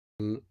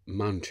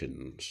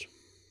Mountains.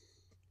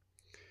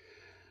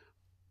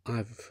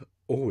 I've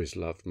always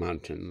loved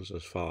mountains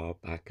as far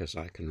back as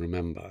I can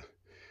remember.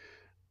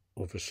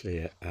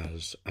 Obviously,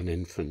 as an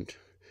infant,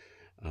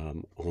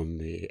 on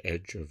the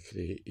edge of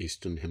the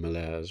eastern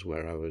Himalayas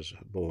where I was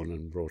born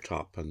and brought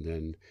up, and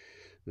then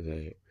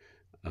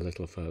a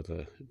little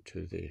further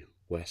to the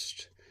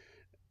west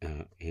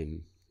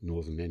in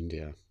northern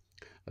India.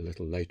 A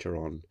little later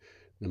on,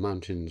 the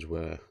mountains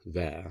were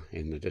there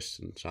in the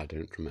distance. I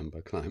don't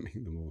remember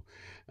climbing them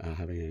or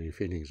having any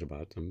feelings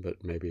about them,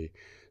 but maybe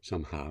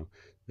somehow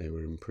they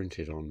were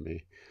imprinted on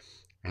me.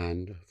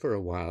 And for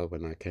a while,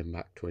 when I came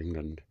back to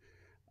England,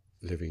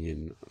 living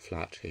in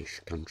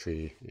flat-ish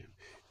country,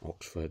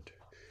 Oxford,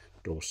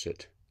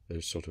 Dorset,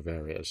 those sort of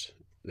areas,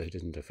 they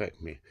didn't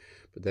affect me.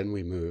 But then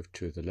we moved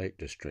to the Lake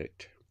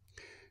District,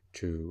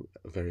 to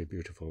a very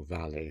beautiful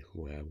valley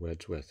where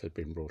Wordsworth had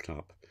been brought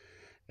up,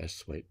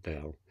 Esthwaite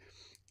Dale,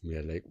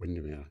 near Lake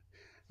Windermere.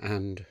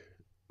 And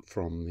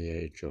from the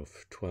age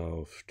of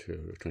 12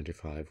 to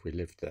 25, we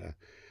lived there,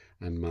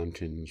 and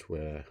mountains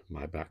were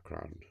my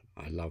background.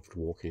 I loved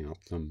walking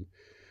up them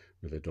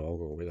with a dog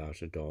or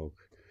without a dog,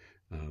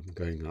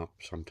 going up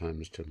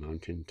sometimes to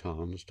mountain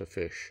tarns to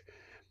fish.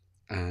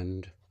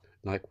 And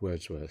like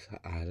Wordsworth,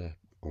 I had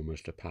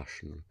almost a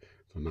passion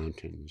for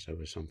mountains. There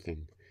was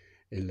something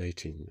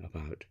elating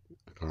about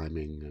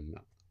climbing and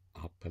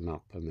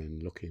up, and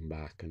then looking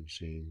back and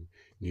seeing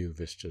new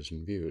vistas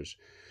and views.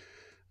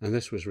 And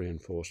this was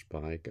reinforced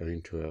by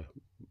going to a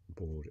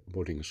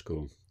boarding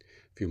school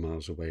a few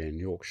miles away in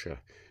Yorkshire,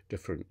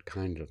 different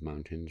kind of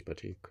mountains,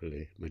 but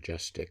equally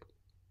majestic,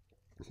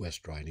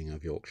 West Riding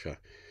of Yorkshire.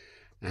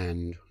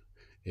 And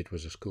it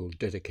was a school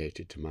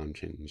dedicated to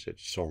mountains.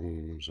 Its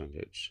songs and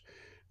its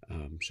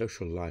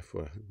social life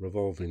were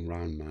revolving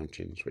round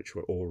mountains, which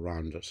were all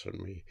round us,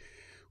 and we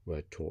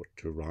were taught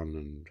to run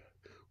and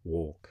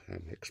walk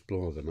and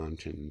explore the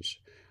mountains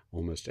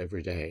almost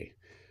every day.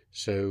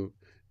 So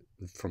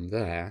from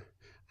there,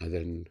 I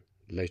then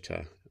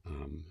later,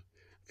 a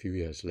few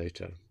years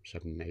later,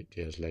 7, 8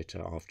 years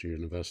later, after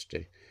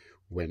university,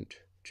 went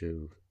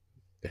to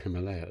the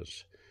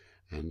Himalayas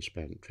and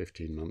spent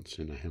 15 months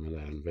in a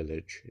Himalayan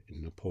village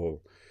in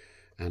Nepal.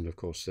 And of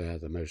course, they're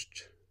the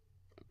most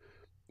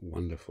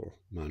wonderful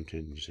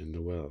mountains in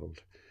the world.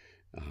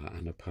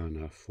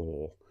 Annapurna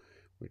 4,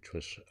 which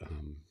was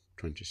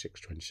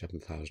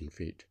 27,000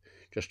 feet,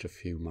 just a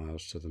few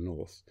miles to the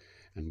north,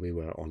 and we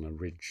were on a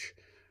ridge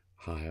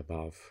high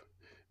above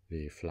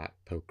the flat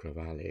Pokhara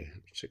Valley,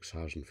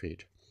 6,000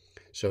 feet.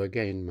 So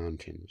again,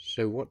 mountains.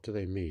 So what do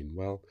they mean?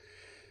 Well,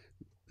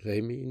 they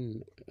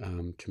mean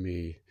to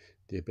me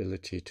the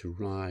ability to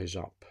rise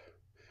up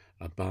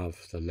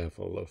above the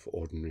level of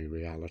ordinary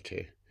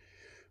reality.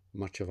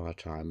 Much of our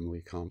time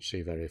we can't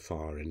see very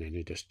far in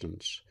any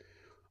distance,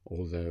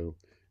 although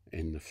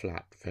in the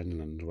flat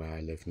Finland where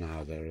I live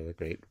now, there are the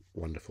great,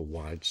 wonderful,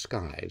 wide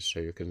skies, so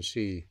you can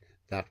see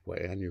that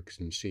way, and you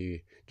can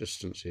see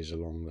distances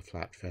along the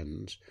flat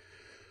fens.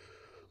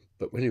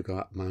 But when you go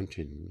up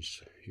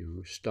mountains,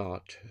 you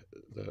start,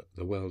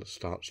 the world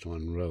starts to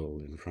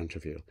unroll in front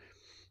of you,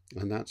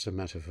 and that's a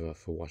metaphor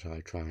for what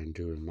I try and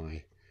do in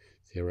my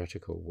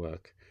theoretical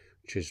work,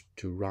 which is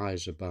to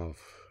rise above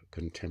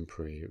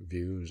contemporary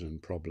views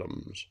and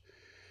problems.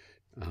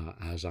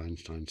 As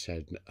Einstein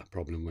said, a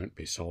problem won't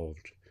be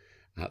solved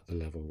at the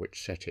level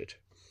which set it.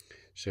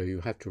 So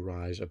you have to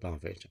rise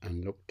above it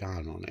and look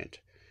down on it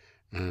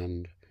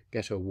and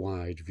get a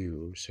wide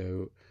view.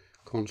 So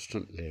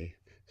constantly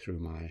through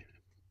my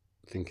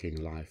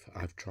thinking life,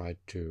 I've tried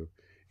to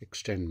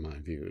extend my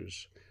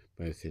views,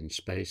 both in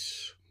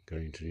space,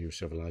 going to new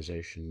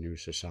civilization, new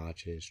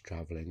societies,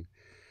 traveling,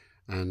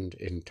 and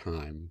in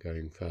time,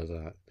 going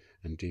further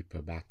and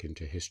deeper back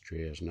into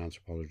history as an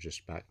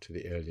anthropologist, back to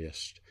the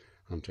earliest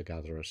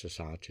hunter-gatherer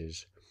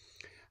societies,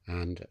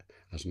 and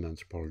as an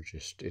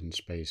anthropologist in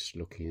space,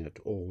 looking at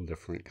all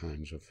different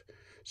kinds of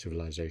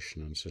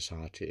civilization and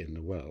society in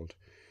the world.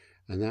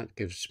 And that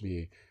gives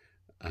me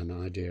an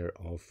idea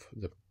of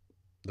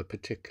the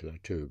particular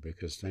too,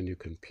 because then you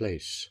can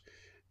place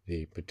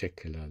the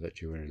particular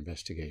that you are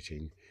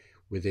investigating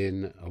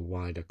within a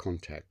wider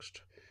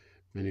context.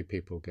 Many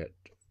people get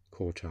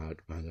caught out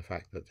by the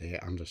fact that they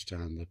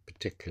understand the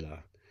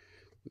particular,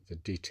 the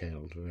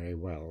detailed very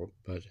well,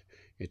 but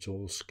it's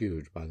all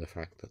skewed by the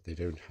fact that they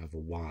don't have a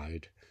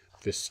wide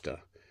vista.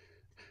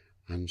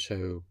 And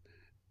so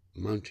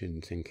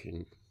mountain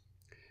thinking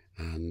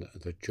and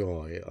the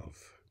joy of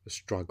the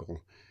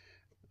struggle,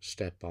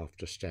 step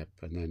after step,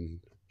 and then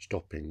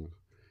stopping,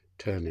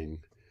 turning,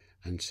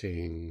 and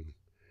seeing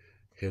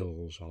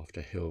hills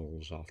after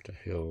hills after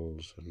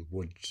hills, and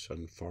woods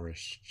and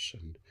forests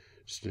and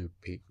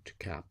snow-peaked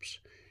caps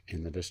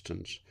in the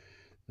distance,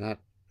 that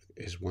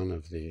is one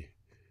of the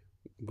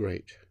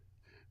great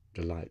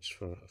delights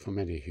for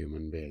many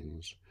human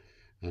beings.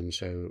 And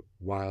so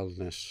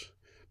wildness,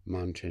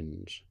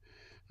 mountains,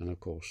 and of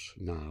course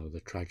now the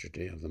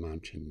tragedy of the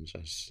mountains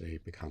as they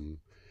become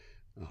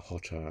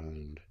hotter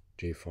and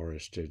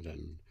deforested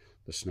and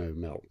the snow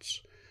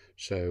melts.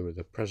 So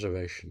the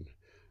preservation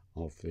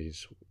of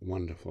these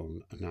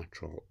wonderful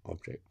natural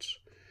objects.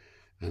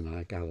 And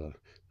I gather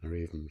there are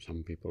even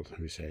some people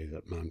who say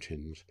that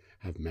mountains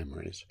have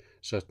memories.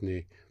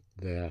 Certainly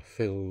they're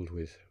filled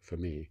with, for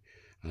me,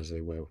 as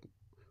they were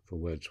for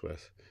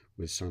Wordsworth,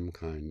 with some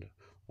kind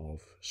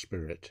of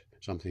spirit,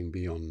 something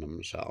beyond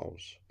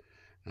themselves.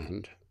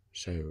 And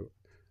so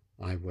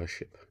I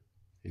worship,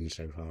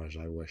 insofar as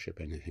I worship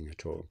anything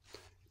at all,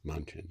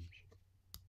 mountains.